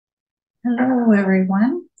Hello,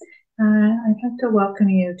 everyone. I'd like to welcome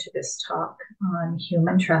you to this talk on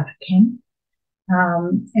human trafficking.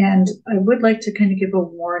 And I would like to kind of give a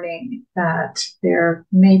warning that there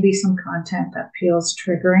may be some content that feels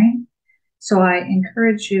triggering. So I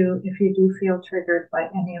encourage you, if you do feel triggered by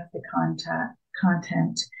any of the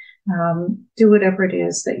content, do whatever it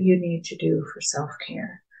is that you need to do for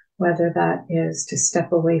self-care, whether that is to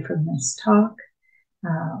step away from this talk,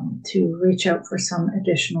 to reach out for some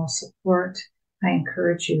additional support. I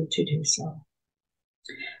encourage you to do so.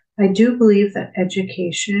 I do believe that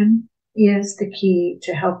education is the key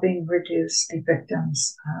to helping reduce the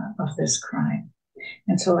victims of this crime.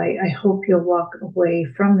 And so I hope you'll walk away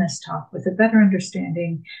from this talk with a better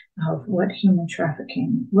understanding of what human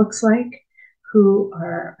trafficking looks like, who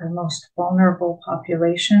are our most vulnerable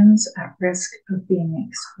populations at risk of being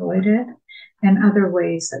exploited, and other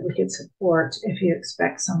ways that we could support if you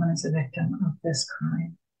expect someone is a victim of this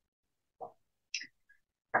crime.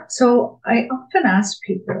 So I often ask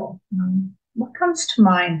people, what comes to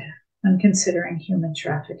mind when considering human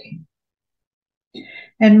trafficking?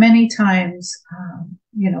 And many times,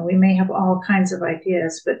 we may have all kinds of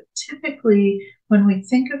ideas, but typically when we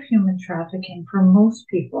think of human trafficking, for most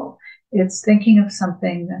people, it's thinking of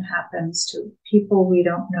something that happens to people we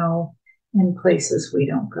don't know in places we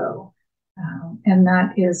don't go. And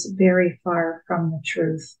that is very far from the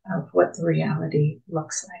truth of what the reality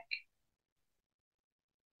looks like.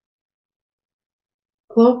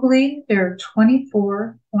 Globally, there are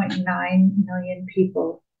 24.9 million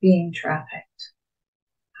people being trafficked.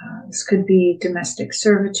 This could be domestic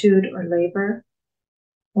servitude or labor,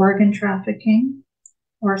 organ trafficking,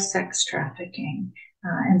 or sex trafficking.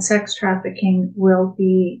 And sex trafficking will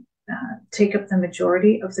take up the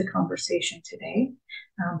majority of the conversation today,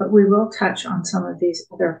 but we will touch on some of these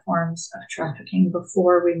other forms of trafficking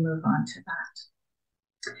before we move on to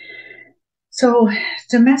that. So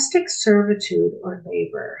domestic servitude or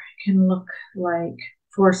labor can look like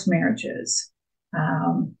forced marriages,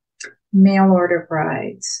 mail order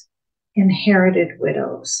brides, inherited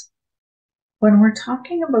widows. When we're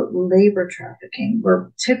talking about labor trafficking,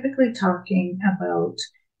 we're typically talking about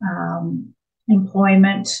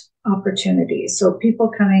employment opportunities. So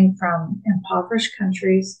people coming from impoverished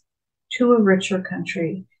countries to a richer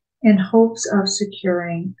country in hopes of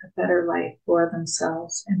securing a better life for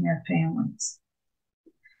themselves and their families.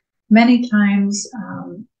 Many times,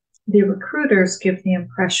 the recruiters give the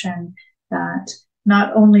impression that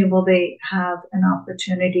not only will they have an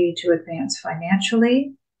opportunity to advance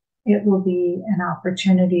financially, it will be an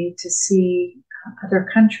opportunity to see other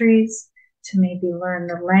countries, to maybe learn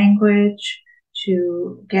the language,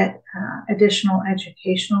 to get additional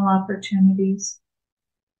educational opportunities.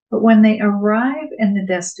 But when they arrive in the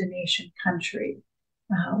destination country,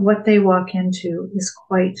 what they walk into is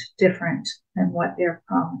quite different than what they're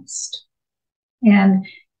promised. And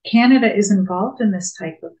Canada is involved in this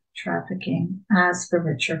type of trafficking as the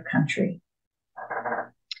richer country.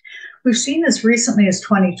 We've seen as recently as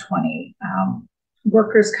 2020,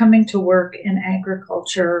 workers coming to work in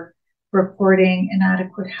agriculture, reporting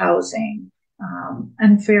inadequate housing,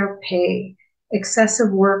 unfair pay,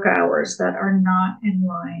 excessive work hours that are not in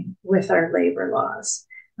line with our labor laws.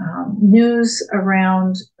 News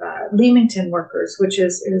around Leamington workers, which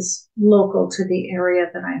is local to the area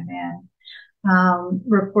that I'm in,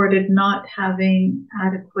 reported not having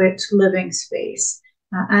adequate living space,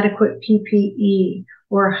 adequate PPE,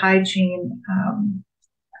 or hygiene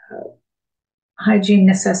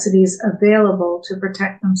necessities available to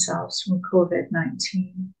protect themselves from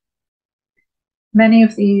COVID-19. Many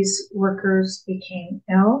of these workers became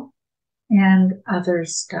ill and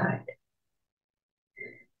others died.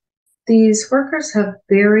 These workers have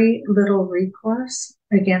very little recourse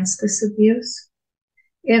against this abuse.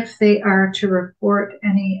 If they are to report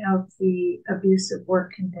any of the abusive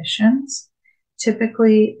work conditions,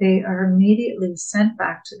 typically they are immediately sent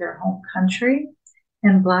back to their home country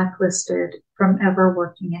and blacklisted from ever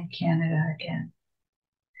working in Canada again.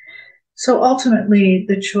 So ultimately,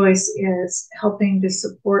 the choice is helping to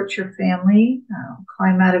support your family,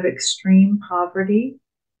 climb out of extreme poverty,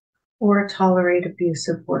 or tolerate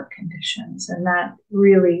abusive work conditions. And that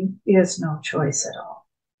really is no choice at all.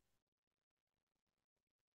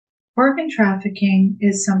 Organ trafficking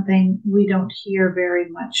is something we don't hear very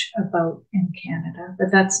much about in Canada,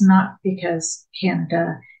 but that's not because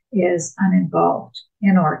Canada is uninvolved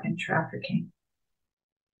in organ trafficking.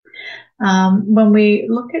 When we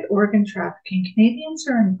look at organ trafficking, Canadians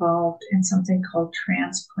are involved in something called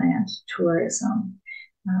transplant tourism.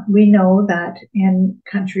 We know that in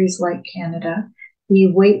countries like Canada, the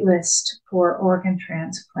wait list for organ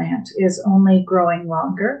transplant is only growing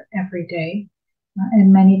longer every day,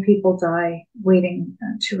 and many people die waiting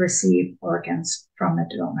to receive organs from a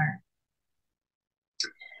donor.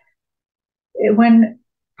 When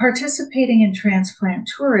participating in transplant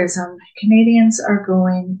tourism, Canadians are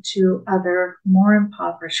going to other more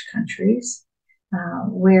impoverished countries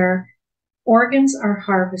where organs are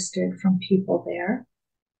harvested from people there,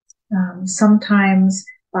 sometimes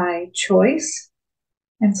by choice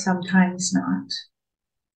and sometimes not.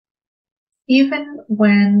 Even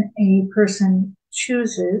when a person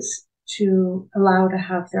chooses to allow to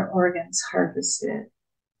have their organs harvested,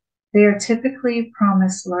 they are typically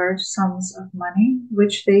promised large sums of money,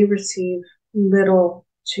 which they receive little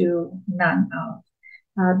to none of.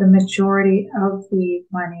 The majority of the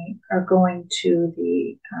money are going to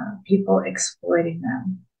the people exploiting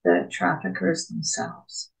them, the traffickers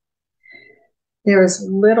themselves. There is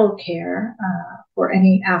little care for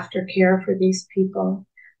any aftercare for these people,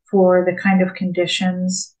 for the kind of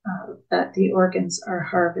conditions that the organs are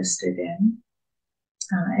harvested in.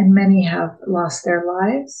 And many have lost their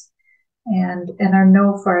lives and are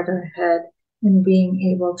no farther ahead in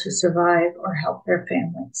being able to survive or help their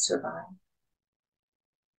families survive.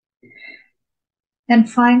 And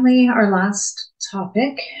finally, our last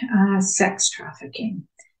topic, sex trafficking.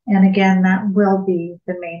 And again, that will be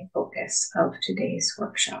the main focus of today's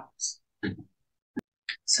workshops.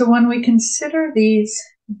 So when we consider these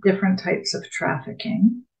different types of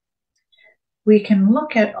trafficking, we can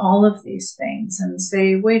look at all of these things and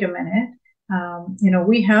say, wait a minute,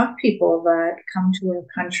 we have people that come to our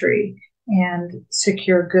country and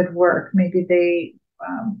secure good work. Maybe they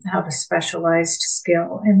have a specialized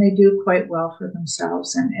skill and they do quite well for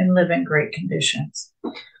themselves and live in great conditions.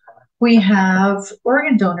 We have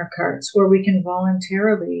organ donor cards where we can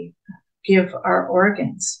voluntarily give our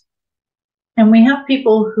organs. And we have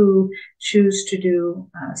people who choose to do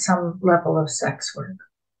some level of sex work.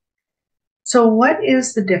 So what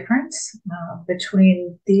is the difference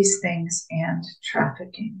between these things and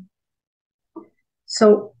trafficking?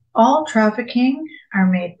 So all trafficking are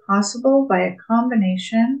made possible by a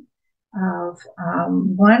combination of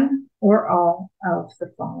one or all of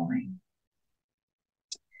the following.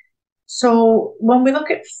 So when we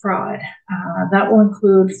look at fraud, that will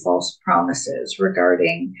include false promises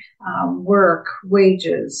regarding work,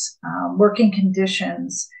 wages, working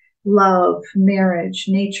conditions, love, marriage,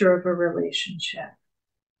 nature of a relationship.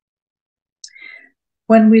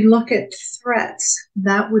 When we look at threats,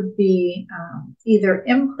 that would be either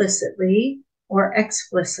implicitly or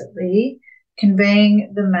explicitly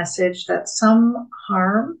conveying the message that some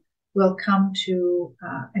harm will come to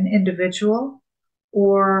an individual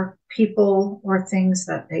or people or things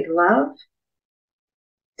that they love,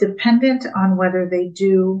 dependent on whether they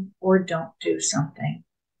do or don't do something.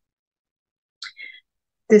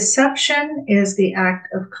 Deception is the act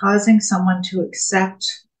of causing someone to accept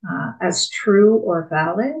as true or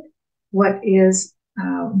valid what is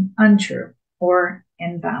untrue or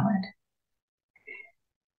invalid.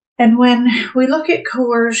 And when we look at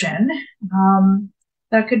coercion,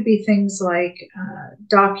 that could be things like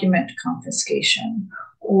document confiscation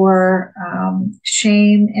or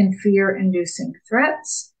shame and fear-inducing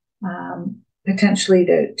threats, potentially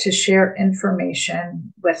to share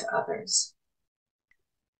information with others.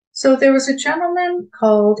 So there was a gentleman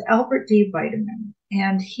called Albert D. Vitamin,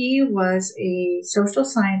 and he was a social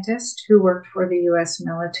scientist who worked for the US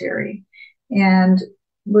military and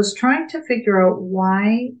was trying to figure out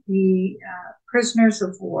why the prisoners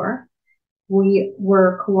of war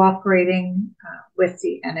were cooperating with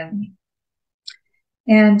the enemy.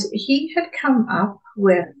 And he had come up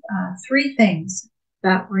with 3 things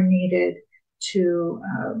that were needed to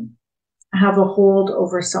have a hold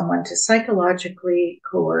over someone to psychologically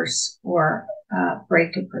coerce or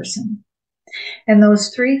break a person. And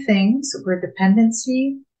those 3 things were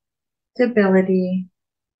dependency, debility,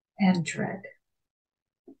 and dread.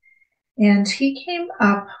 And he came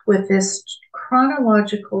up with this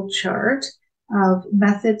chronological chart of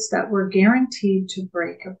methods that were guaranteed to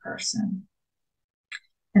break a person.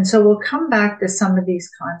 And so we'll come back to some of these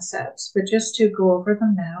concepts, but just to go over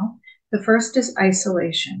them now, the first is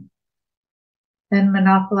isolation, then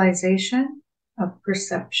monopolization of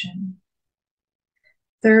perception.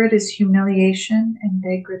 Third is humiliation and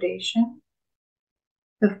degradation.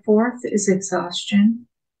 The fourth is exhaustion,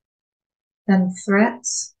 then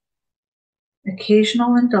threats,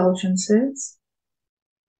 occasional indulgences,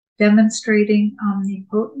 demonstrating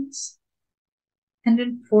omnipotence, and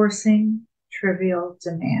enforcing trivial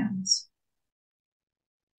demands.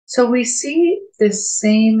 So we see this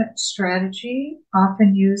same strategy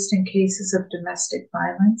often used in cases of domestic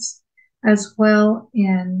violence, as well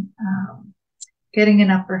in getting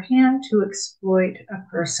an upper hand to exploit a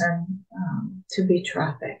person to be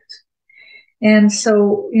trafficked. And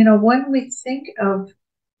so, when we think of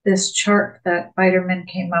this chart that Biderman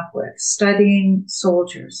came up with, studying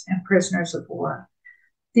soldiers and prisoners of war,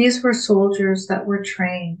 these were soldiers that were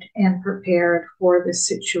trained and prepared for the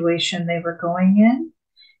situation they were going in.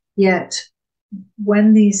 Yet,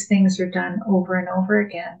 when these things are done over and over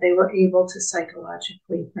again, they were able to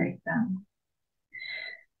psychologically break them.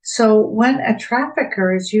 So when a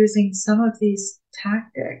trafficker is using some of these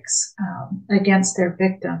tactics against their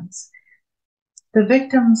victims, the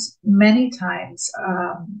victims many times,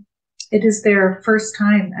 it is their first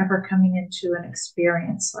time ever coming into an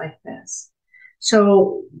experience like this.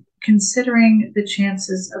 So considering the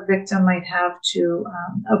chances a victim might have to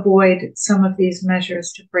avoid some of these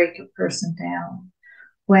measures to break a person down,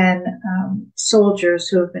 when soldiers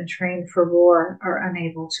who have been trained for war are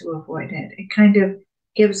unable to avoid it, it kind of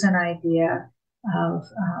gives an idea of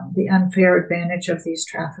the unfair advantage of these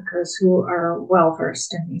traffickers who are well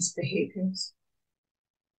versed in these behaviors.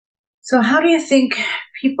 So how do you think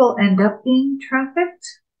people end up being trafficked?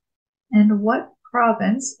 And what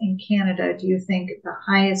province in Canada do you think the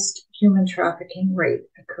highest human trafficking rate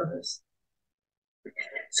occurs?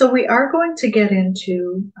 So we are going to get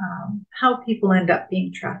into how people end up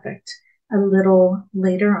being trafficked a little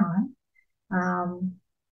later on.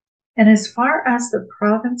 And as far as the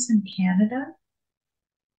province in Canada,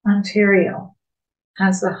 Ontario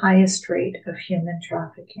has the highest rate of human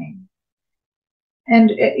trafficking.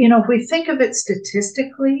 And, if we think of it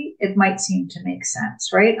statistically, it might seem to make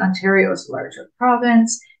sense, right? Ontario is a larger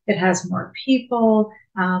province. It has more people.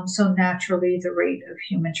 So naturally, the rate of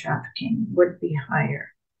human trafficking would be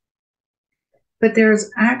higher. But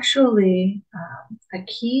there's actually a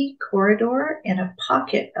key corridor in a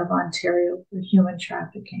pocket of Ontario for human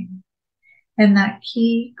trafficking. And that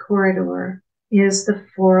key corridor is the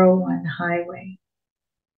 401 highway.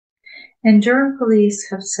 And Durham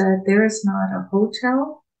police have said there is not a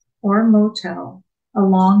hotel or motel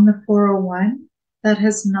along the 401 that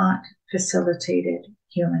has not facilitated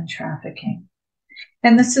human trafficking.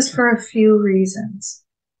 And this is for a few reasons.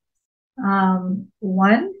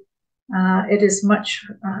 One, it is much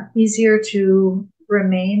easier to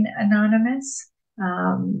remain anonymous,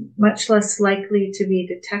 much less likely to be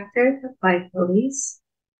detected by police.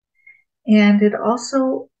 And it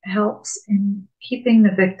also helps in keeping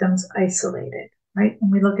the victims isolated, right?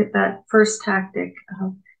 When we look at that first tactic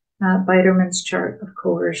of Biderman's chart of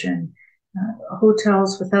coercion,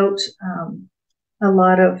 hotels without a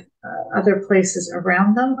lot of other places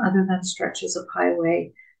around them other than stretches of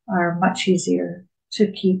highway are much easier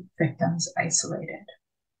to keep victims isolated.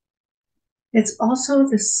 It's also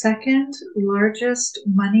the second largest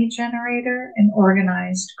money generator in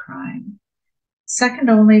organized crime, second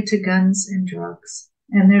only to guns and drugs.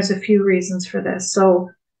 And there's a few reasons for this.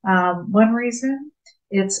 So one reason,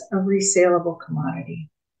 it's a resaleable commodity.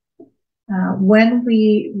 When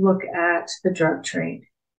we look at the drug trade,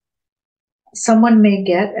 someone may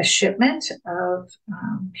get a shipment of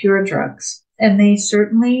pure drugs, and they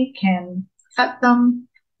certainly can cut them,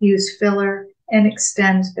 use filler, and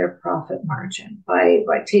extend their profit margin by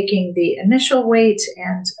taking the initial weight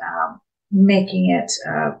and making it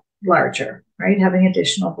larger, right? Having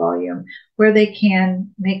additional volume where they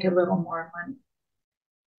can make a little more money.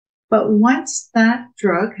 But once that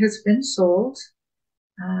drug has been sold,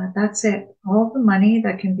 that's it. All the money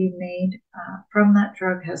that can be made from that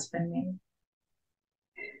drug has been made.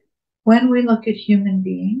 When we look at human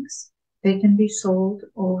beings, they can be sold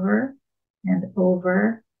over and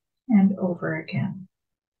over and over again.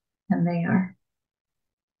 And they are.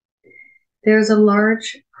 There's a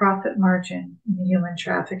large profit margin in human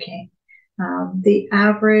trafficking. The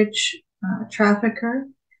average trafficker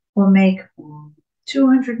will make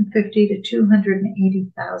 $250,000 to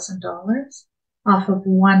 $280,000 off of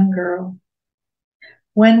one girl.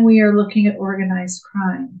 When we are looking at organized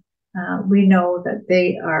crime, we know that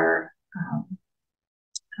they are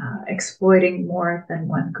exploiting more than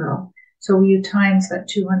one girl. So you times that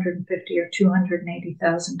 $250,000 or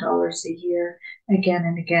 $280,000 a year again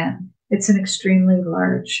and again. It's an extremely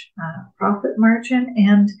large profit margin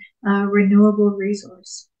and renewable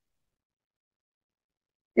resource.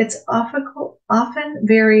 It's often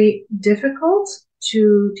very difficult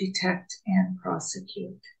to detect and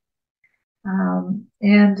prosecute.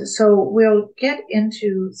 And so we'll get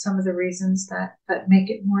into some of the reasons that make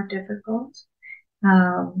it more difficult.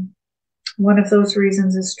 One of those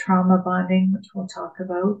reasons is trauma bonding, which we'll talk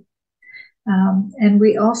about. And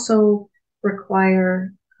we also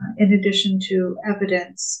require, in addition to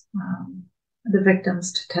evidence, the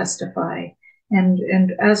victims to testify.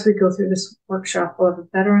 And as we go through this workshop, we'll have a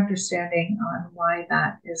better understanding on why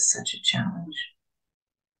that is such a challenge.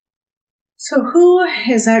 So who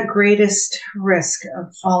is at greatest risk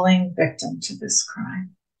of falling victim to this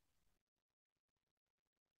crime?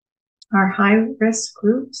 Our high-risk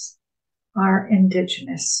groups are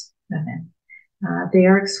Indigenous women. They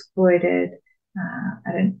are exploited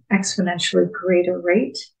at an exponentially greater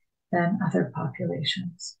rate than other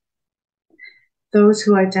populations. Those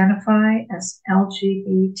who identify as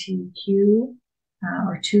LGBTQ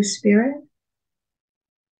or Two-Spirit,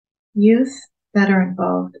 youth that are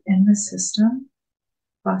involved in the system,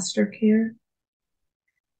 foster care,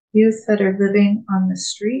 youth that are living on the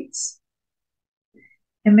streets,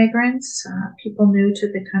 immigrants, people new to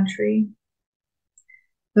the country,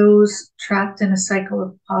 those trapped in a cycle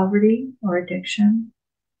of poverty or addiction,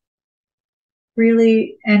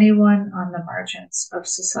 really anyone on the margins of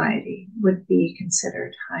society would be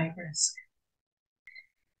considered high risk.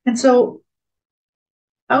 And so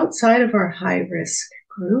outside of our high risk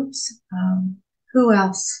groups, who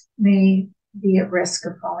else may be at risk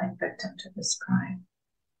of falling victim to this crime?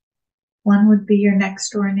 One would be your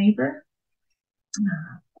next door neighbor,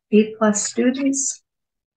 A+ students,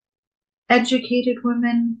 educated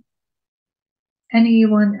women,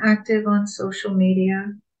 anyone active on social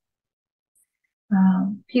media,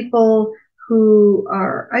 people who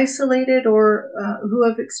are isolated or who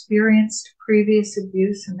have experienced previous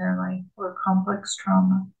abuse in their life or complex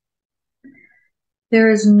trauma. There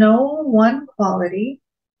is no one quality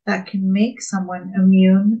that can make someone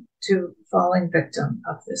immune to falling victim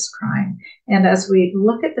of this crime. And as we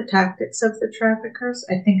look at the tactics of the traffickers,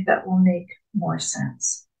 I think that will make more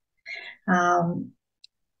sense.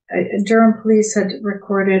 Durham police had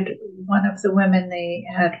recorded one of the women they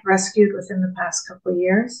had rescued within the past couple of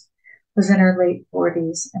years was in her late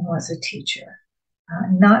 40s and was a teacher.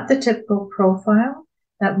 Not the typical profile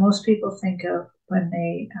that most people think of when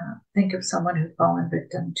they think of someone who's fallen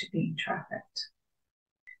victim to being trafficked.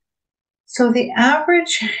 So the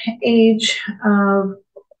average age of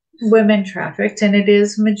women trafficked, and it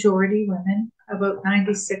is majority women, about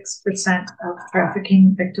 96% of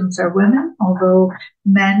trafficking victims are women, although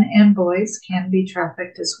men and boys can be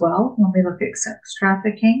trafficked as well when we look at sex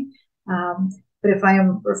trafficking. But if I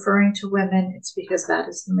am referring to women, it's because that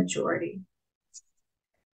is the majority.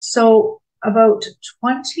 So about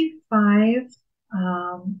 25%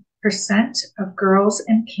 of girls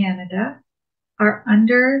in Canada are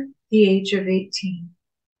under the age of 18,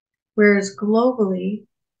 whereas globally,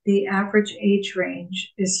 the average age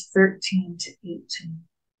range is 13 to 18.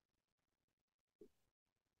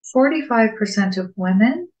 45% of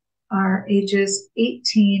women are ages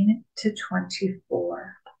 18 to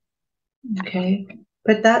 24. Okay,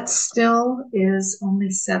 but that still is only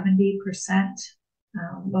 70%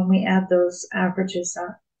 when we add those averages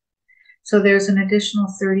up. So there's an additional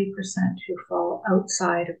 30% who fall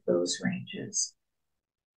outside of those ranges.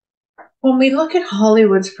 When we look at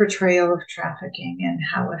Hollywood's portrayal of trafficking and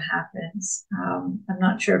how it happens, I'm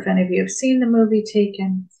not sure if any of you have seen the movie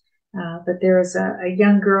Taken, but there is a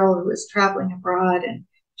young girl who is traveling abroad and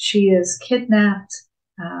she is kidnapped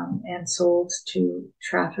and sold to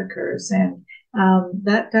traffickers. And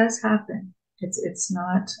that does happen. It's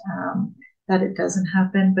not that it doesn't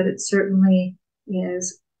happen, but it certainly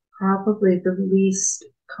is probably the least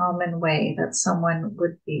common way that someone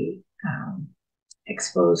would be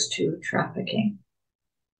exposed to trafficking.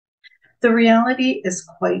 The reality is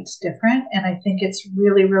quite different, and I think it's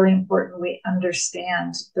really, really important we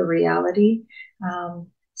understand the reality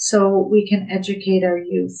so we can educate our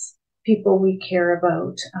youth, people we care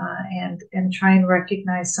about, and try and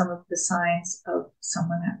recognize some of the signs of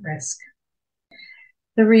someone at risk.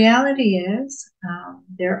 The reality is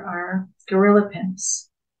there are guerrilla pimps,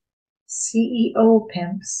 CEO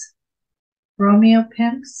pimps, Romeo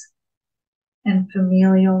pimps, and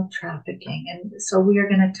familial trafficking. And so we are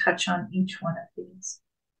going to touch on each one of these.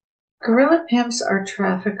 Guerrilla pimps are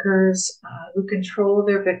traffickers who control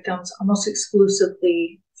their victims almost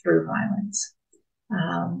exclusively through violence.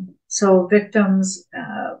 So victims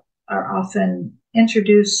are often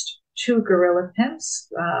introduced to guerrilla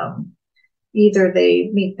pimps. Either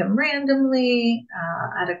they meet them randomly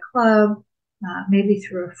at a club, maybe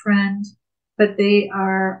through a friend, but they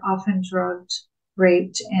are often drugged,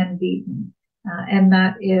 raped, and beaten. And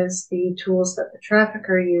that is the tools that the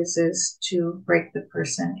trafficker uses to break the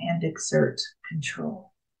person and exert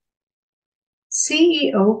control.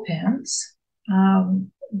 CEO pimps,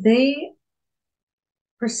 they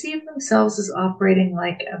perceive themselves as operating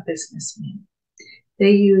like a businessman.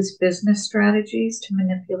 They use business strategies to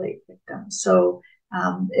manipulate victims. So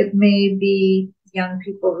it may be young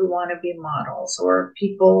people who want to be models, or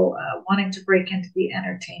people wanting to break into the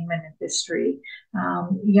entertainment industry,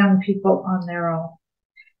 young people on their own.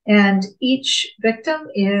 And each victim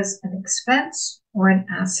is an expense or an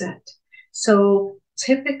asset. So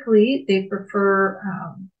typically they prefer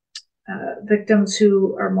victims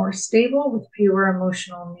who are more stable with fewer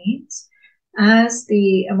emotional needs. As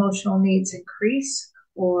the emotional needs increase,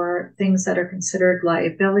 or things that are considered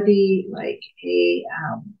liability, like a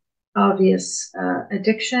obvious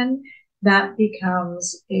addiction, that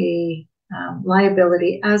becomes a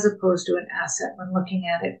liability as opposed to an asset when looking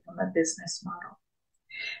at it from a business model.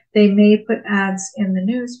 They may put ads in the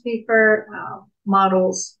newspaper,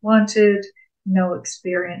 models wanted, no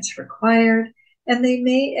experience required, and they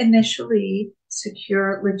may initially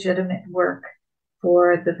secure legitimate work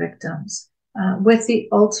for the victims, with the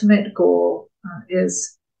ultimate goal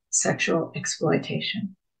is sexual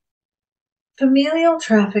exploitation. Familial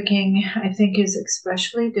trafficking, I think, is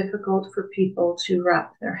especially difficult for people to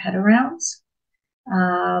wrap their head around.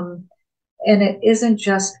 And it isn't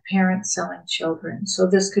just parents selling children. So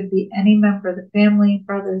this could be any member of the family,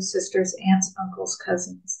 brothers, sisters, aunts, uncles,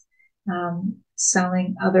 cousins,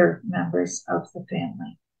 selling other members of the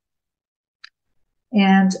family.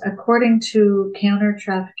 And according to Counter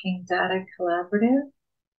Trafficking Data Collaborative,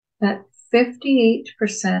 that 58%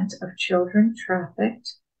 of children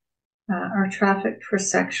trafficked are trafficked for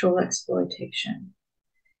sexual exploitation.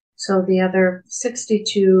 So the other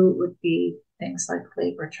 62 would be things like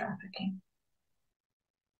labor trafficking.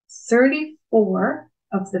 34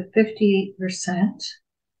 of the 58%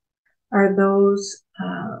 are those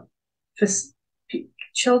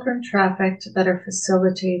children trafficked that are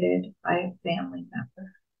facilitated by a family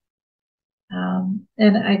member.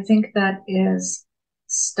 And I think that is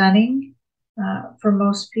stunning for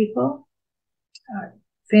most people.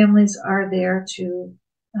 Families are there to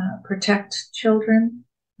protect children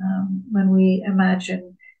when we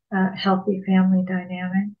imagine a healthy family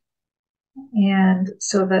dynamic. And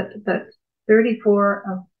so that 34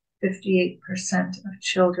 of 58% of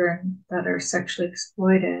children that are sexually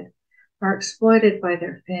exploited are exploited by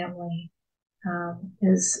their family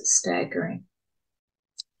is staggering.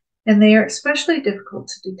 And they are especially difficult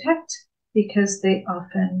to detect because they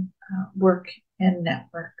often work in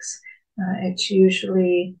networks. It's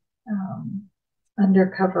usually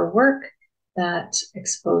undercover work that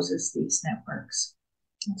exposes these networks.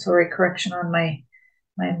 Sorry, correction on my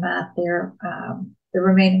math there. The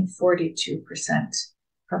remaining 42%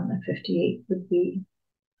 from the 58 would be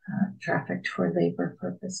trafficked for labor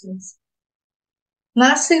purposes.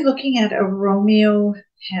 Lastly, looking at a Romeo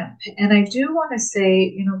pimp. And I do want to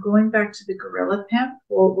say, going back to the gorilla pimp,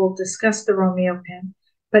 we'll discuss the Romeo pimp,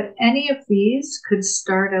 but any of these could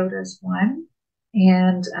start out as one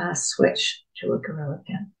and switch to a gorilla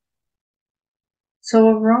pimp. So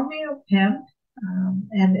a Romeo pimp,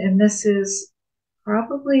 and this is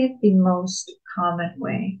probably the most common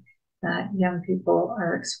way that young people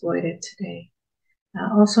are exploited today,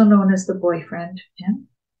 also known as the boyfriend pimp.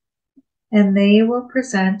 And they will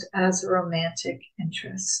present as a romantic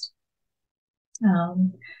interest.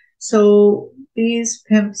 So these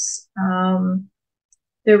pimps,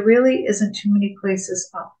 there really isn't too many places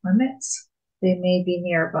off limits. They may be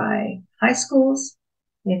nearby high schools.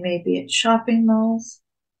 They may be at shopping malls,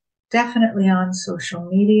 definitely on social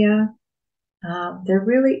media. There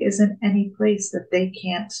really isn't any place that they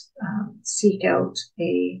can't seek out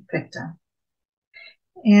a victim.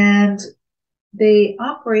 And they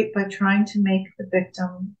operate by trying to make the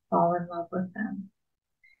victim fall in love with them.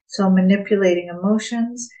 So manipulating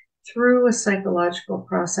emotions through a psychological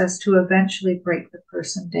process to eventually break the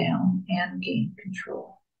person down and gain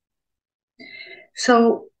control.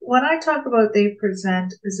 So when I talk about they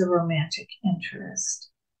present as a romantic interest,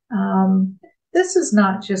 this is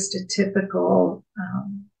not just a typical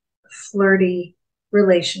flirty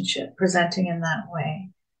relationship presenting in that way.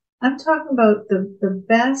 I'm talking about the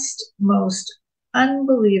best, most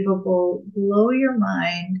unbelievable, blow your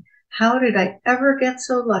mind, how did I ever get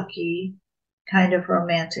so lucky kind of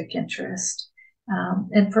romantic interest.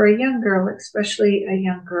 And for a young girl, especially a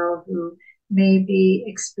young girl who may be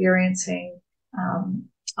experiencing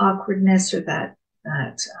awkwardness or that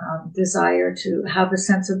desire to have a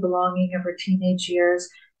sense of belonging of her teenage years,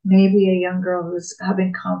 maybe a young girl who's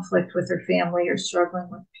having conflict with her family or struggling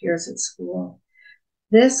with peers at school.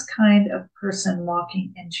 This kind of person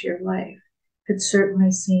walking into your life could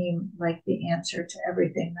certainly seem like the answer to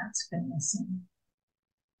everything that's been missing.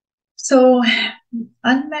 So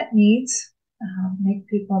unmet needs make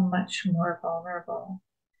people much more vulnerable.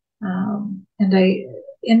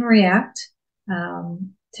 In React,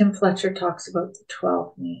 Tim Fletcher talks about the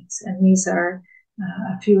 12 needs, and these are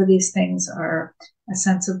a few of these things are a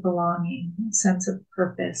sense of belonging, a sense of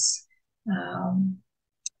purpose,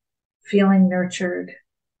 feeling nurtured,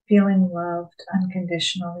 feeling loved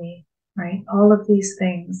unconditionally, right? All of these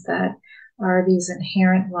things that are these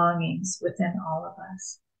inherent longings within all of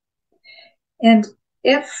us. And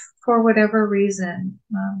if, for whatever reason,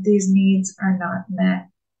 these needs are not met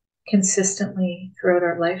consistently throughout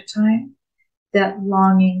our lifetime, that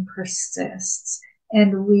longing persists.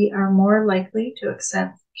 And we are more likely to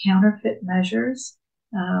accept counterfeit measures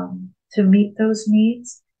to meet those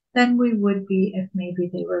needs than we would be if maybe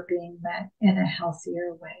they were being met in a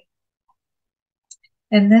healthier way.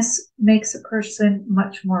 And this makes a person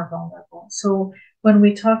much more vulnerable. So when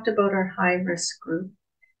we talked about our high-risk group,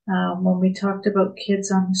 when we talked about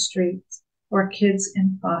kids on the streets or kids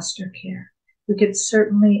in foster care, we could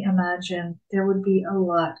certainly imagine there would be a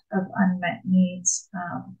lot of unmet needs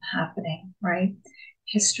happening, right?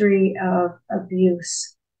 History of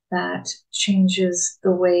abuse that changes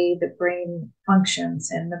the way the brain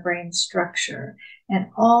functions and the brain structure, and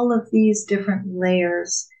all of these different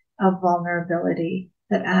layers of vulnerability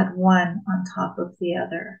that add one on top of the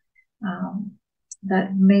other,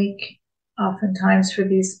 that make oftentimes for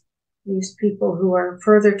these people who are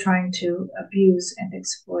further trying to abuse and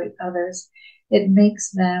exploit others, it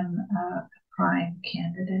makes them a prime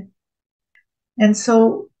candidate. And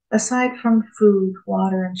so aside from food,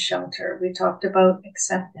 water, and shelter, we talked about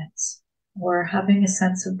acceptance, or having a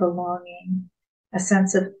sense of belonging, a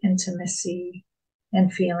sense of intimacy,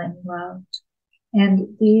 and feeling loved.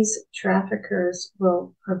 And these traffickers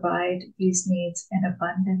will provide these needs in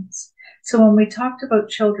abundance. So when we talked about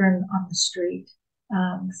children on the street,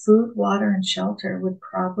 food, water, and shelter would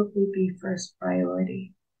probably be first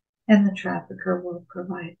priority, and the trafficker will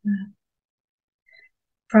provide that.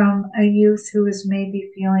 From a youth who is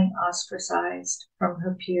maybe feeling ostracized from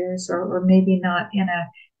her peers, or maybe not in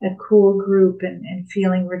a cool group and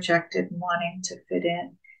feeling rejected and wanting to fit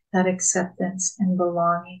in, that acceptance and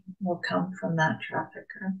belonging will come from that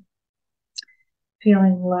trafficker.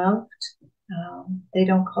 Feeling loved, they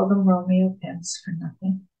don't call them Romeo pimps for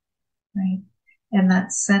nothing, right? And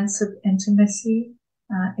that sense of intimacy,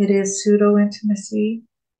 it is pseudo-intimacy,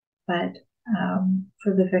 but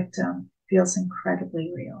for the victim, feels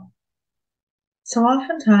incredibly real. So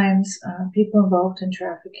oftentimes, people involved in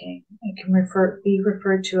trafficking, it can be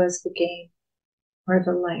referred to as the game or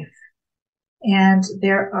the life. And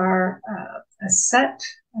there are a set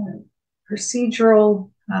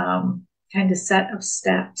procedural kind of set of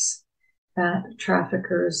steps that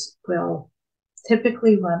traffickers will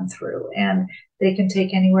typically run through. And they can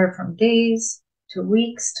take anywhere from days to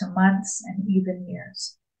weeks to months and even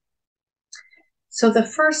years. So the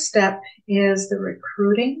first step is the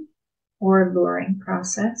recruiting or luring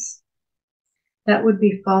process. That would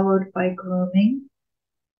be followed by grooming.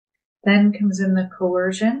 Then comes in the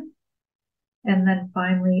coercion, and then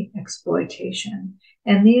finally exploitation.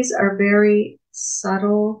 And these are very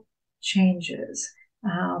subtle changes.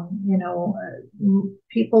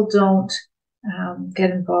 People don't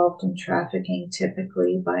get involved in trafficking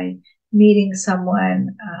typically by meeting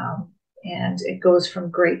someone and it goes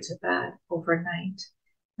from great to bad overnight.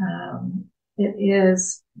 It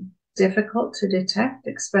is difficult to detect,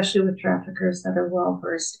 especially with traffickers that are well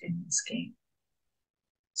versed in this game.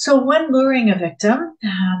 So when luring a victim,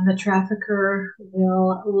 the trafficker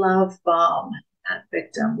will love bomb that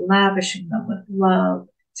victim, lavishing them with love,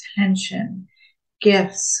 attention,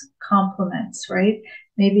 gifts, compliments, right?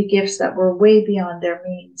 Maybe gifts that were way beyond their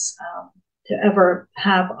means to ever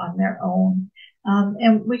have on their own.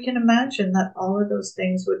 And we can imagine that all of those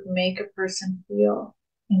things would make a person feel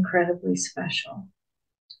incredibly special,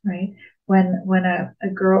 right? When a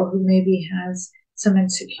girl who maybe has some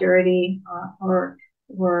insecurity or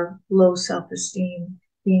low self-esteem,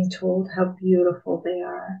 being told how beautiful they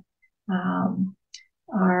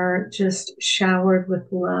are just showered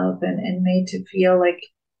with love and made to feel like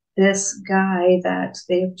this guy that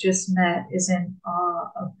they've just met is in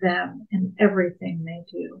awe of them and everything they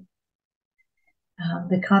do.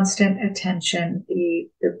 The constant attention, the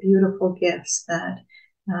beautiful gifts that,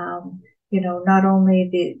 not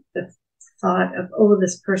only the thought of, oh,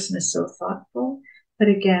 this person is so thoughtful, but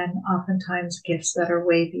again, oftentimes gifts that are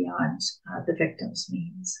way beyond the victim's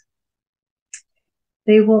means.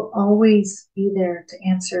 They will always be there to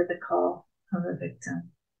answer the call of a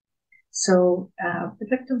victim. So the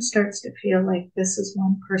victim starts to feel like this is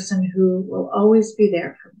one person who will always be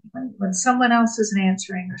there for me. When someone else isn't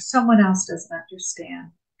answering or someone else doesn't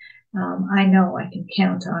understand, I know I can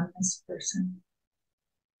count on this person.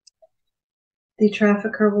 The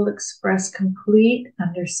trafficker will express complete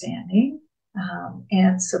understanding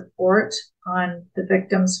and support on the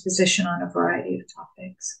victim's position on a variety of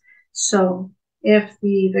topics. So if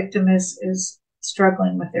the victim is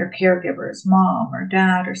struggling with their caregivers, mom or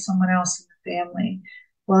dad or someone else in the family,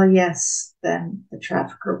 well, yes, then the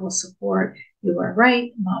trafficker will support. You are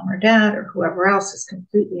right, mom or dad or whoever else is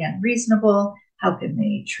completely unreasonable. How can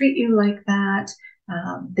they treat you like that?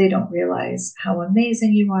 They don't realize how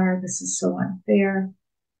amazing you are. This is so unfair.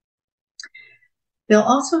 They'll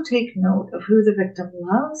also take note of who the victim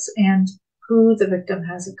loves and who the victim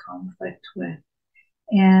has a conflict with.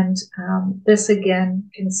 And this again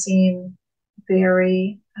can seem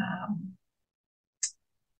very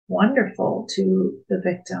wonderful to the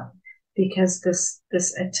victim, because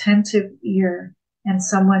this attentive ear and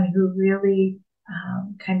someone who really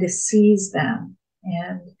kind of sees them,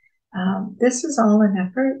 and this is all an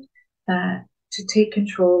effort that to take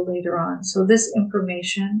control later on. So this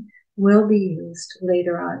information will be used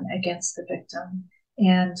later on against the victim,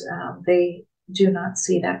 and they do not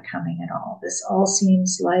see that coming at all. This all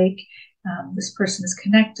seems like this person is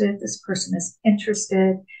connected, this person is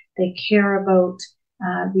interested, they care about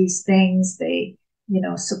these things, they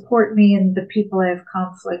support me and the people I have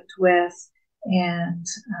conflict with, and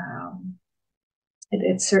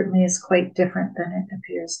it certainly is quite different than it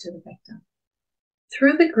appears to the victim.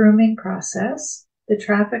 Through the grooming process, the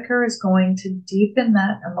trafficker is going to deepen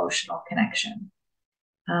that emotional connection.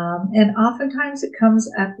 And oftentimes it comes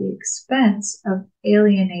at the expense of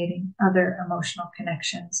alienating other emotional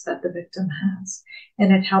connections that the victim has,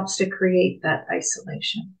 and it helps to create that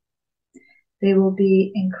isolation. They will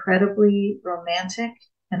be incredibly romantic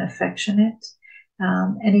and affectionate.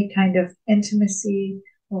 Any kind of intimacy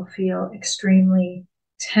will feel extremely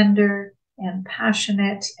tender and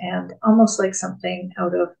passionate and almost like something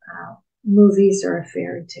out of movies or a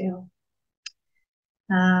fairy tale.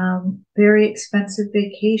 Very expensive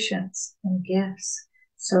vacations and gifts.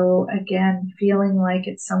 So again, feeling like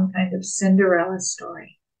it's some kind of Cinderella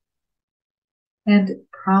story. And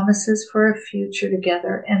promises for a future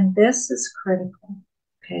together. And this is critical,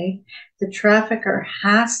 okay? The trafficker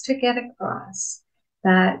has to get across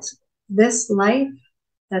that this life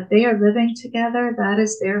that they are living together, that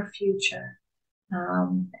is their future.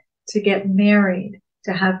 To get married,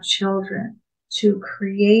 to have children, to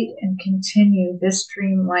create and continue this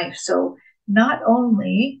dream life. So not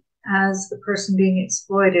only as the person being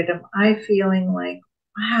exploited am I feeling like,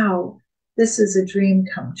 wow, this is a dream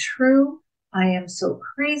come true. I am so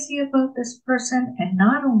crazy about this person. And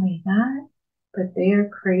not only that, but they are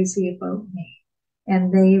crazy about me.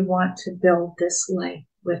 And they want to build this life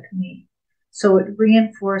with me. So it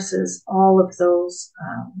reinforces all of those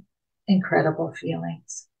incredible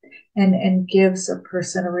feelings, and gives a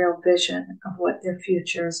person a real vision of what their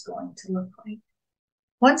future is going to look like.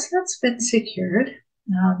 Once that's been secured,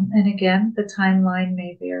 and again, the timeline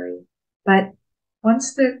may vary, but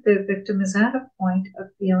once the victim is at a point of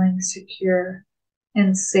feeling secure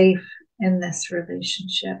and safe in this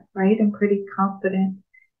relationship, right, and pretty confident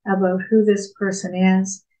about who this person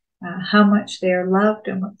is, how much they are loved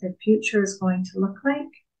and what their future is going to look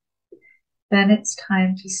like, then it's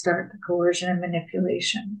time to start the coercion and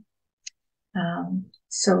manipulation.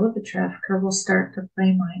 So the trafficker will start to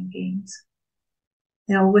play mind games.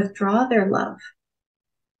 They'll withdraw their love,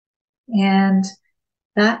 and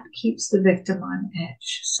that keeps the victim on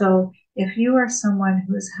edge. So if you are someone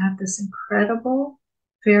who has had this incredible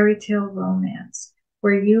fairy tale romance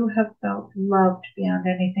where you have felt loved beyond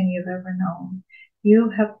anything you've ever known, you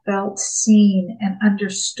have felt seen and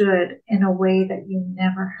understood in a way that you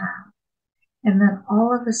never have, and then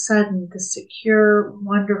all of a sudden, the secure,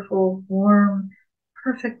 wonderful, warm,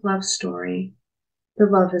 perfect love story, the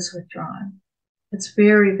love is withdrawn. It's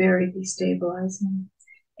very, very destabilizing.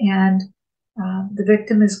 And the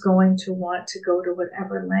victim is going to want to go to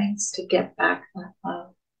whatever lengths to get back that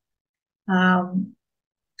love.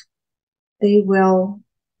 They will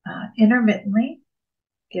intermittently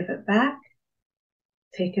give it back,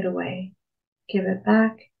 take it away, give it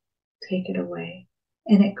back, take it away.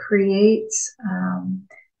 And it creates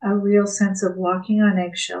a real sense of walking on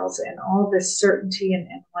eggshells, and all this certainty and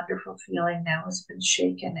wonderful feeling now has been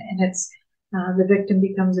shaken. And it's the victim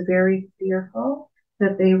becomes very fearful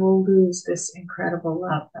that they will lose this incredible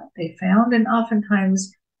love that they found, and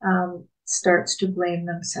oftentimes starts to blame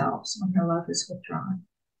themselves when the love is withdrawn.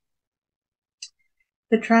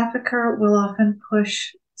 The trafficker will often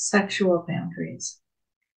push sexual boundaries.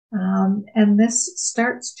 And this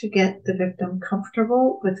starts to get the victim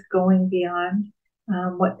comfortable with going beyond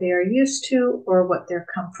what they are used to or what their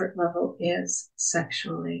comfort level is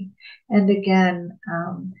sexually. And again,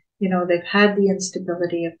 they've had the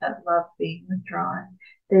instability of that love being withdrawn.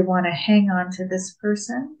 They want to hang on to this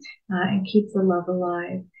person and keep the love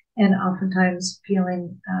alive. And oftentimes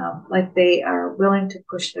feeling like they are willing to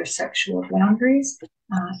push their sexual boundaries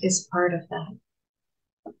is part of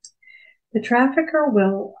that. The trafficker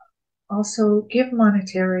will also give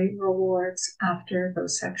monetary rewards after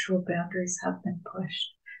those sexual boundaries have been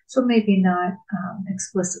pushed. So maybe not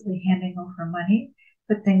explicitly handing over money,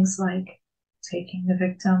 but things like taking the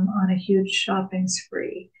victim on a huge shopping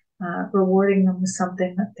spree, rewarding them with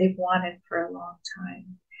something that they've wanted for a long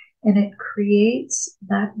time. And it creates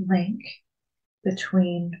that link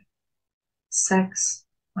between sex,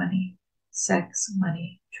 money,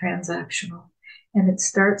 transactional. And it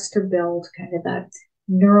starts to build kind of that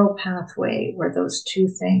neural pathway where those two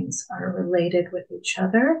things are related with each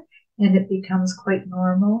other, and it becomes quite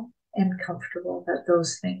normal and comfortable that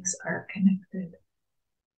those things are connected.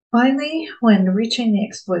 Finally, when reaching the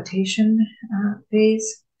exploitation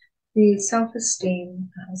phase, the self-esteem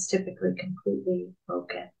is typically completely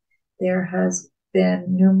broken. There has been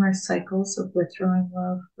numerous cycles of withdrawing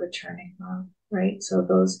love, returning love, right? So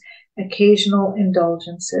those occasional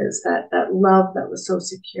indulgences, that love that was so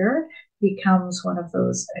secure becomes one of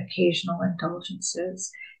those occasional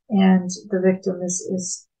indulgences. And the victim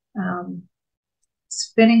is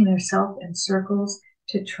spinning themselves in circles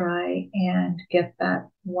to try and get that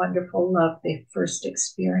wonderful love they first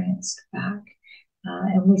experienced back.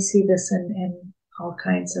 And we see this in all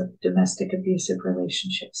kinds of domestic abusive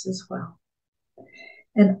relationships as well.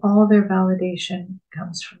 And all their validation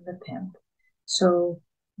comes from the pimp. So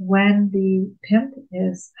when the pimp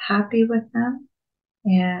is happy with them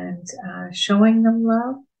and showing them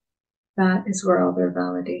love, that is where all their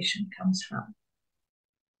validation comes from.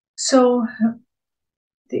 So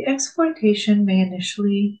the exploitation may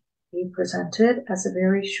initially be presented as a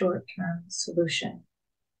very short-term solution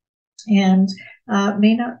and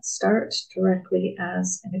may not start directly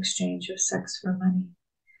as an exchange of sex for money.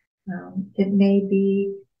 It may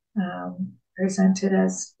be presented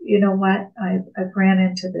as, you know what, I've ran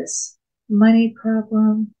into this money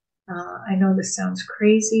problem. I know this sounds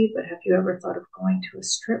crazy, but have you ever thought of going to a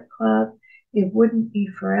strip club? It wouldn't be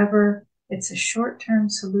forever. It's a short-term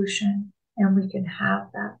solution, and we can have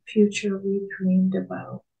that future we dreamed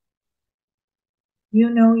about. You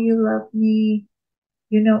know you love me.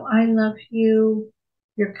 You know I love you.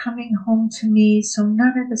 You're coming home to me, so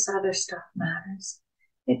none of this other stuff matters.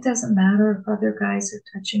 It doesn't matter if other guys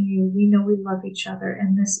are touching you. We know we love each other,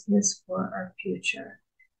 and this is for our future.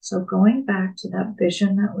 So going back to that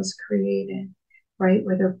vision that was created, right,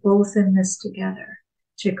 where they're both in this together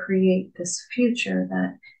to create this future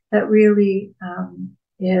that really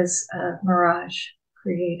is a mirage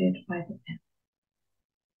created by the pimp.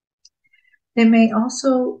 They may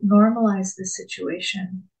also normalize the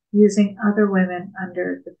situation using other women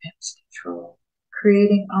under the pimp's control,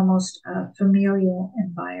 creating almost a familial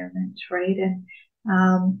environment, right? And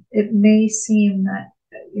it may seem that,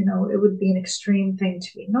 it would be an extreme thing to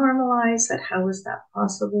be normalized, that how is that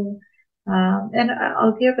possible? And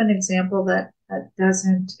I'll give an example that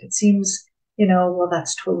doesn't, it seems, well,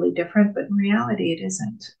 that's totally different, but in reality, it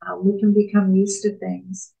isn't. We can become used to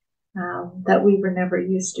things that we were never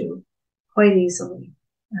used to quite easily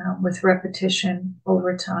with repetition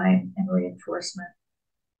over time and reinforcement.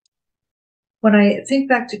 When I think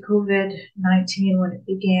back to COVID-19, when it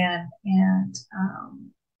began, and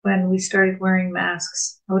when we started wearing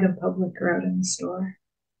masks out in public or out in the store,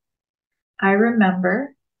 I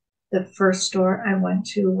remember the first store I went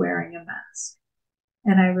to wearing a mask.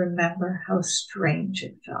 And I remember how strange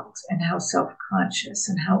it felt and how self-conscious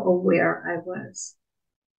and how aware I was.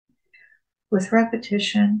 With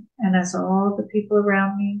repetition, and as all the people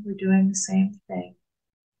around me were doing the same thing,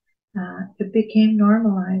 it became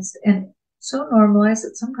normalized, and so normalized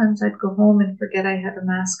that sometimes I'd go home and forget I had a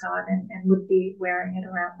mask on and would be wearing it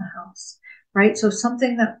around the house, right? So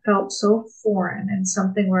something that felt so foreign and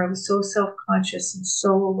something where I was so self-conscious and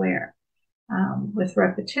so aware. With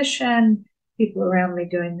repetition, people around me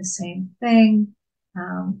doing the same thing,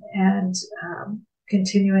 and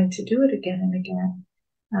continuing to do it again and again,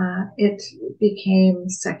 it became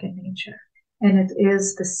second nature. And it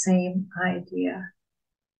is the same idea.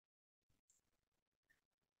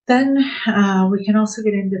 Then we can also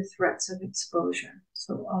get into threats of exposure.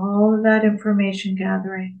 So all of that information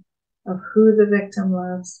gathering of who the victim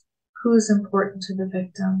loves, who's important to the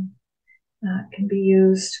victim, can be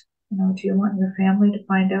used. Do you want your family to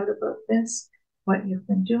find out about this? What you've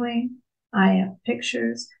been doing? I have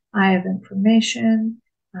pictures. I have information.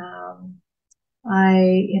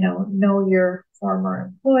 I, know your former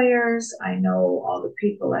employers. I know all the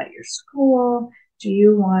people at your school. Do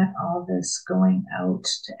you want all this going out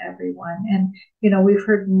to everyone? And, we've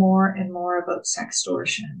heard more and more about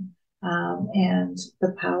sextortion, and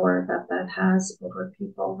the power that that has over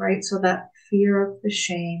people, right? So that fear of the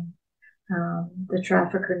shame, the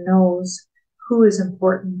trafficker knows who is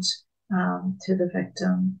important to the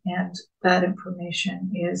victim, and that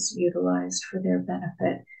information is utilized for their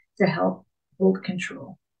benefit to help hold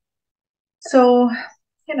control. So,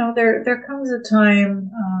 there comes a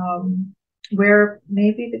time where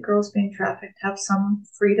maybe the girls being trafficked have some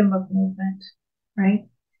freedom of movement, right?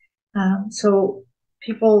 So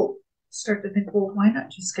people start to think, well, why not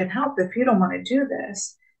just get help? If you don't want to do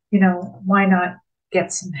this, why not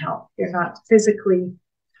get some help? You're not physically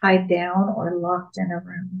tied down or locked in a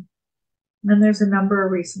room. And there's a number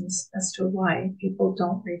of reasons as to why people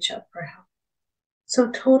don't reach out for help. So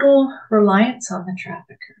total reliance on the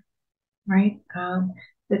trafficker, right?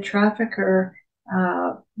 The trafficker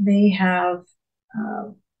may have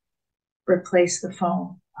replaced the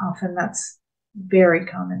phone. Often that's very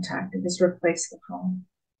common tactic, is replace the phone.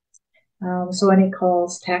 So any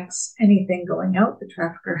calls, texts, anything going out, the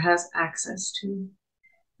trafficker has access to.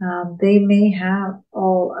 They may have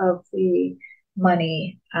all of the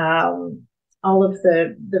money, all of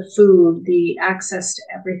the food, the access to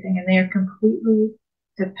everything, and they are completely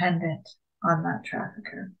dependent on that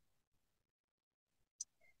trafficker.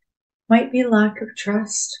 Might be lack of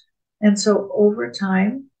trust. And so over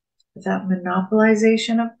time, with that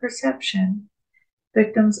monopolization of perception,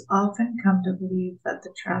 victims often come to believe that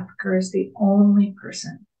the trafficker is the only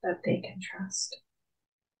person that they can trust.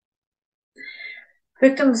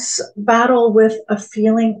 Victims battle with a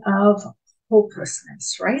feeling of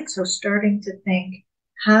hopelessness, right? So starting to think,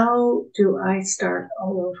 how do I start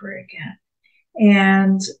all over again?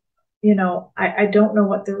 And, I don't know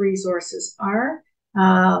what the resources are.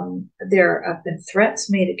 There have been threats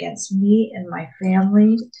made against me and my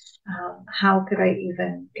family. How could I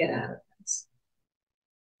even get out of this?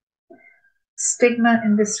 Stigma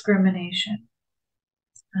and discrimination.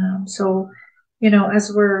 So,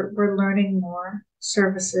 as we're learning more,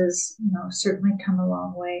 services, certainly come a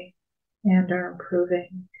long way and are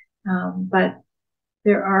improving. But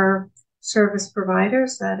there are service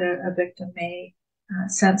providers that a victim may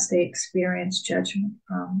sense they experience judgment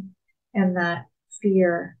from, and that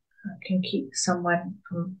fear can keep someone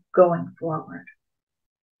from going forward.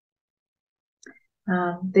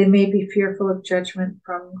 They may be fearful of judgment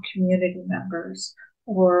from community members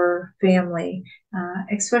or family,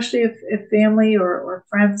 especially if family or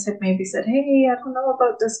friends had maybe said, hey, I don't know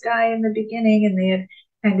about this guy in the beginning, and they had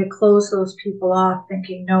kind of closed those people off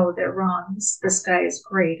thinking, no, they're wrong. This guy is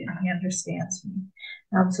great and he understands me.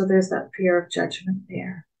 So there's that fear of judgment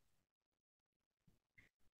there.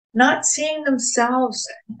 Not seeing themselves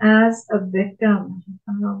as a victim.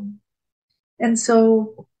 And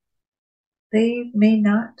so they may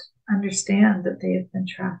not understand that they have been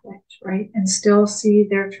trafficked, right? And still see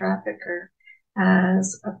their trafficker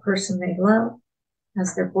as a person they love,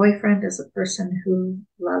 as their boyfriend, as a person who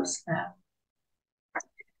loves them,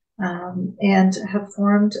 and have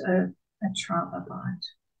formed a trauma bond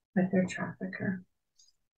with their trafficker.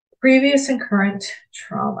 Previous and current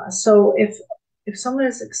trauma. So if someone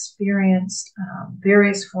has experienced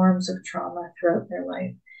various forms of trauma throughout their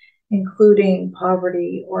life, including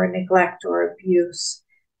poverty or neglect or abuse,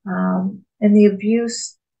 and the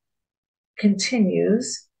abuse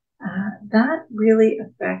continues, that really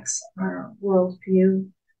affects our worldview,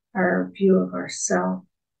 our view of ourselves,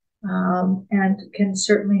 and can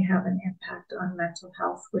certainly have an impact on mental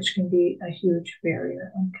health, which can be a huge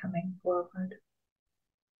barrier in coming forward.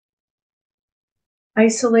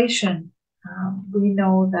 Isolation. We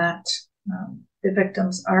know that the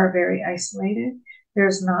victims are very isolated.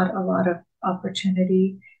 There's not a lot of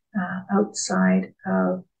opportunity outside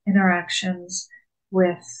of interactions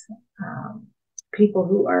with people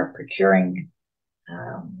who are procuring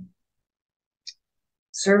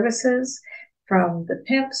services from the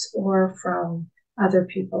pimps or from other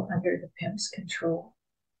people under the pimp's control,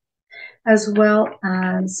 as well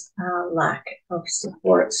as lack of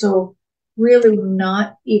support. So really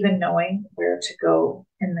not even knowing where to go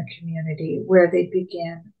in the community, where they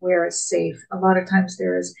begin, where is safe. A lot of times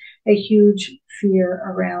there is a huge fear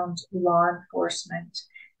around law enforcement,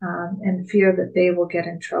 and fear that they will get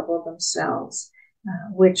in trouble themselves,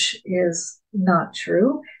 which is not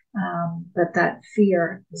true, but that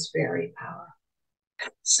fear is very powerful.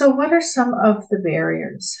 So what are some of the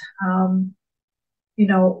barriers?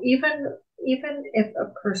 Even if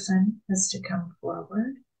a person is to come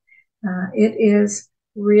forward, it is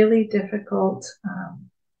really difficult,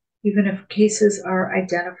 even if cases are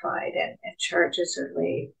identified and charges are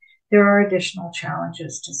laid, there are additional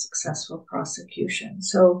challenges to successful prosecution.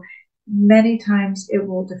 So many times it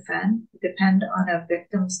will depend on a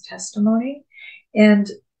victim's testimony, and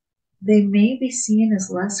they may be seen as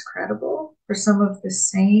less credible for some of the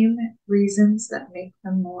same reasons that make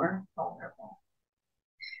them more vulnerable.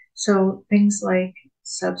 So things like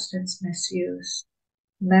substance misuse,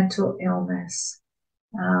 mental illness,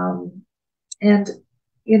 and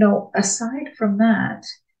aside from that,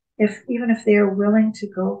 even if they are willing to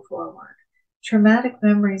go forward, traumatic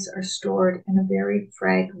memories are stored in a very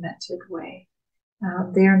fragmented way.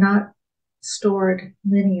 They are not stored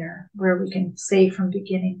linear, where we can say from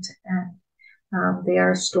beginning to end. They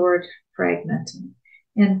are stored fragmented,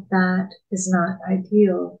 and that is not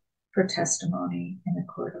ideal for testimony in a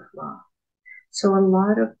court of law. So a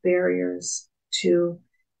lot of barriers to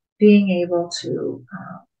being able to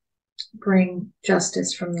bring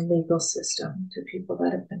justice from the legal system to people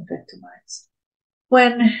that have been victimized.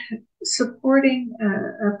 When supporting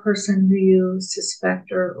a person who you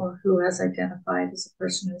suspect or who has identified as a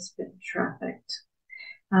person who's been trafficked,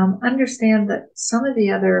 understand that some of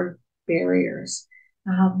the other barriers,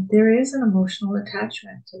 there is an emotional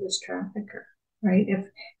attachment to this trafficker, right?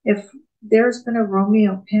 If there's been a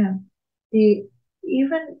Romeo pimp,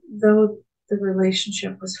 even though the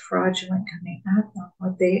relationship was fraudulent coming at them,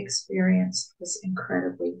 what they experienced was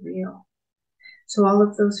incredibly real. So all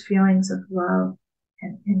of those feelings of love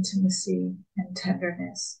and intimacy and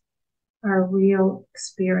tenderness are real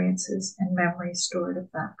experiences and memories stored of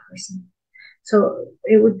that person. So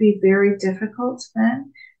it would be very difficult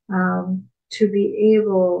then to be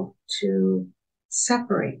able to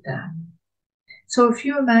separate that. So if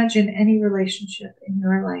you imagine any relationship in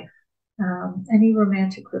your life, any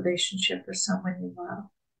romantic relationship or someone you love,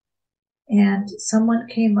 and someone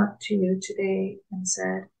came up to you today and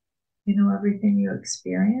said, everything you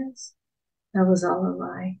experienced, that was all a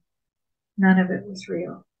lie. None of it was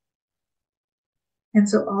real. And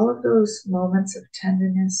so all of those moments of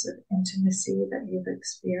tenderness, of intimacy that you've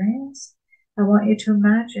experienced, I want you to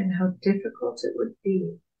imagine how difficult it would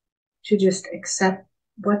be to just accept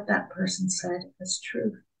what that person said as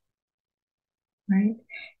truth, right?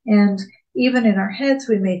 And even in our heads,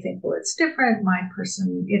 we may think, well, it's different. My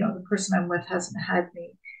person, the person I'm with hasn't had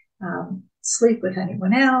me sleep with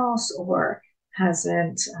anyone else, or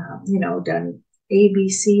hasn't, done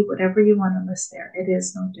ABC, whatever you want to list there. It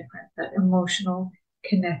is no different. That emotional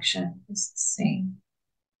connection is the same.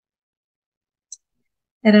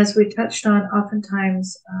 And as we touched on,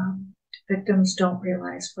 oftentimes victims don't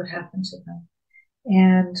realize what happened to them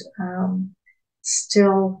and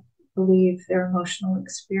still believe their emotional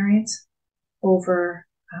experience over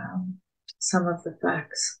some of the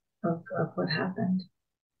facts of what happened.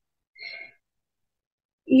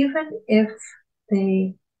 Even if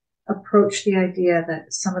they approach the idea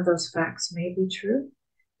that some of those facts may be true,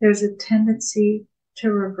 there's a tendency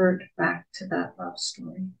to revert back to that love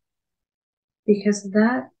story, because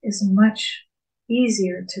that is much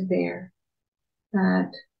easier to bear.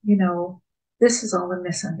 That, this is all a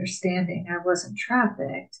misunderstanding. I wasn't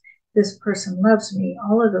trafficked. This person loves me.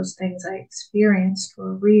 All of those things I experienced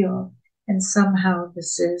were real. And somehow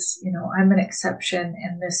this is, I'm an exception,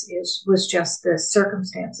 and this was just the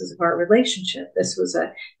circumstances of our relationship. This was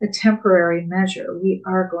a temporary measure. We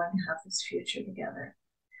are going to have this future together.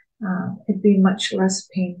 It'd be much less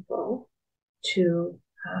painful to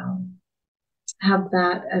have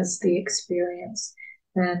that as the experience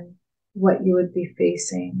than what you would be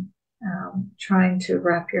facing, trying to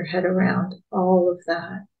wrap your head around all of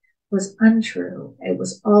that was untrue. It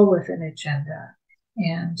was all with an agenda,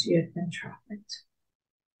 and you had been trafficked.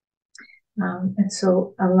 And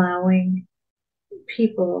so allowing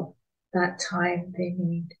people that time they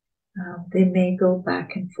need, they may go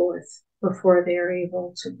back and forth before they're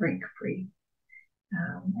able to break free.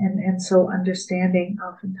 And so understanding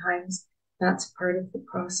oftentimes that's part of the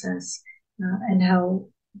process, and how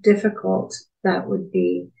difficult that would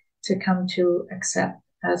be to come to accept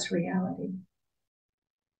as reality.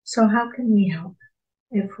 So how can we help?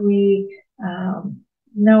 If we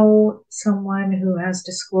know someone who has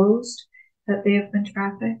disclosed that they have been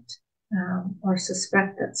trafficked, or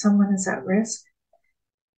suspect that someone is at risk,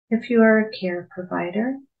 if you are a care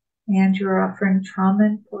provider and you're offering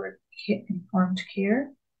trauma-informed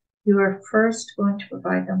care, you are first going to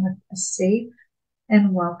provide them with a safe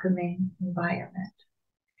and welcoming environment.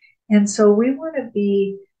 And so we want to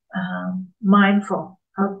be mindful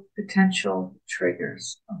of potential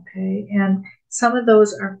triggers, okay? And some of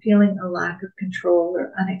those are feeling a lack of control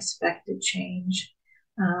or unexpected change,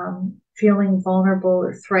 feeling vulnerable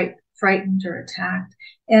or frightened or attacked.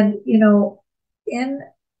 And, you know, in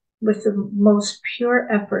with the most pure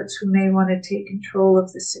efforts, who may want to take control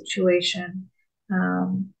of the situation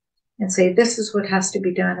and say, this is what has to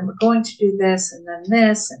be done, and we're going to do this, and then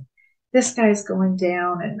this, and this guy's going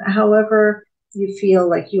down, and however you feel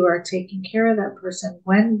like you are taking care of that person,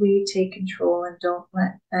 when we take control and don't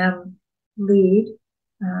let them lead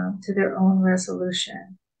to their own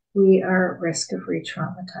resolution, we are at risk of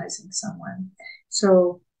re-traumatizing someone.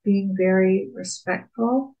 So being very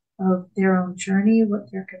respectful of their own journey,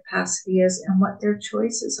 what their capacity is, and what their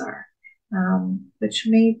choices are, which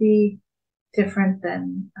may be different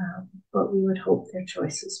than what we would hope their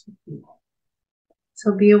choices would be.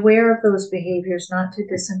 So be aware of those behaviors, not to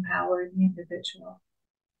disempower the individual.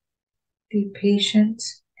 Be patient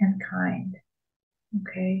and kind,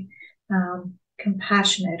 okay?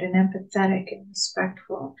 Compassionate and empathetic and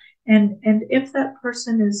respectful. And if that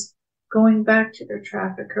person is going back to their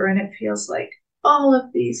trafficker and it feels like all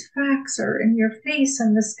of these facts are in your face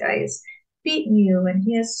and this guy is beaten you and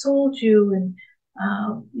he has sold you, and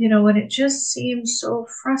you know, and it just seems so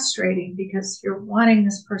frustrating because you're wanting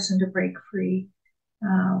this person to break free.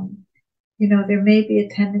 You know, there may be a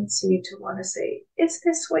tendency to want to say, is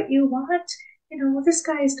this what you want? You know, well, this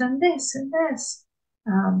guy has done this and this.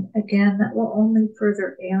 Again, that will only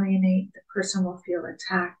further alienate. The person will feel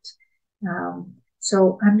attacked.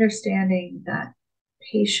 So understanding that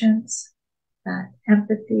patience, that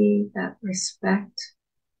empathy, that respect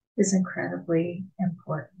is incredibly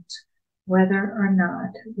important, whether or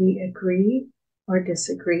not we agree or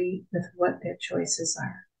disagree with what their choices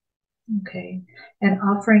are. Okay, and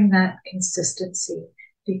offering that consistency,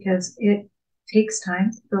 because it takes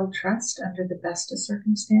time to build trust under the best of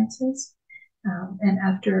circumstances. And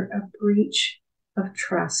after a breach of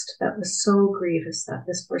trust that was so grievous that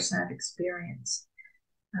this person had experienced,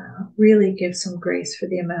 really give some grace for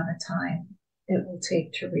the amount of time it will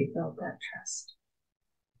take to rebuild that trust.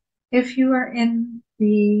 If you are in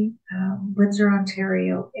the Windsor,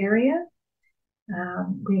 Ontario area,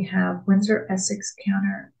 we have Windsor Essex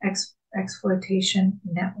Counter Exploitation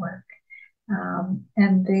Network,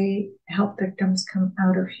 and they help victims come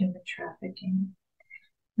out of human trafficking.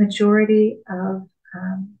 Majority of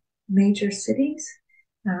major cities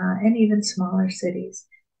and even smaller cities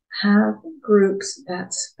have groups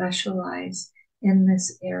that specialize in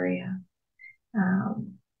this area.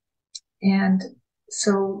 And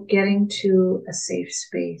so getting to a safe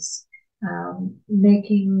space,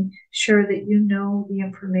 making sure that you know the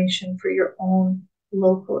information for your own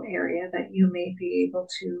local area that you may be able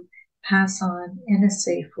to pass on in a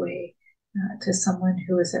safe way to someone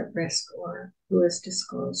who is at risk or who is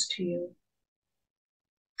disclosed to you.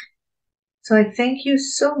 So I thank you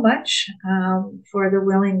so much for the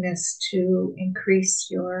willingness to increase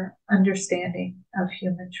your understanding of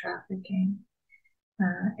human trafficking,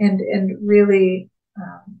 and really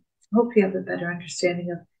hope you have a better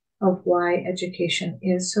understanding of why education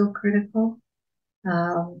is so critical,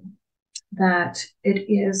 that it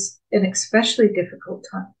is an especially difficult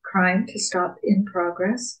crime to stop in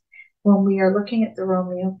progress. When we are looking at the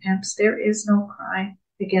Romeo pimps, there is no crime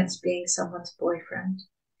against being someone's boyfriend.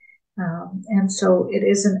 And so it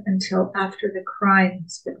isn't until after the crime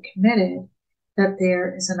has been committed that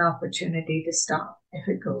there is an opportunity to stop if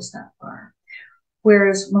it goes that far.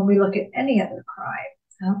 Whereas when we look at any other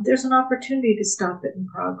crime, there's an opportunity to stop it in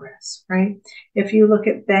progress, right? If you look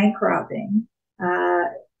at bank robbing,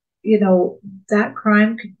 you know, that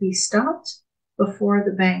crime could be stopped before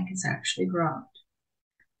the bank is actually robbed.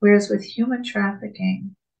 Whereas with human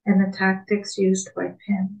trafficking and the tactics used by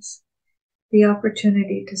pimps, the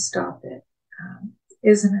opportunity to stop it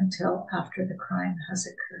isn't until after the crime has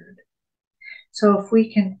occurred. So if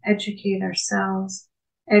we can educate ourselves,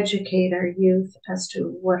 educate our youth as to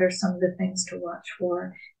what are some of the things to watch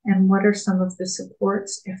for and what are some of the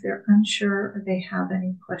supports if they're unsure or they have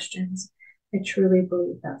any questions, I truly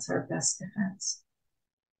believe that's our best defense.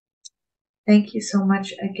 Thank you so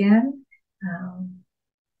much again.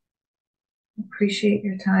 Appreciate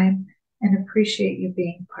your time and appreciate you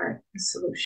being part of the solution.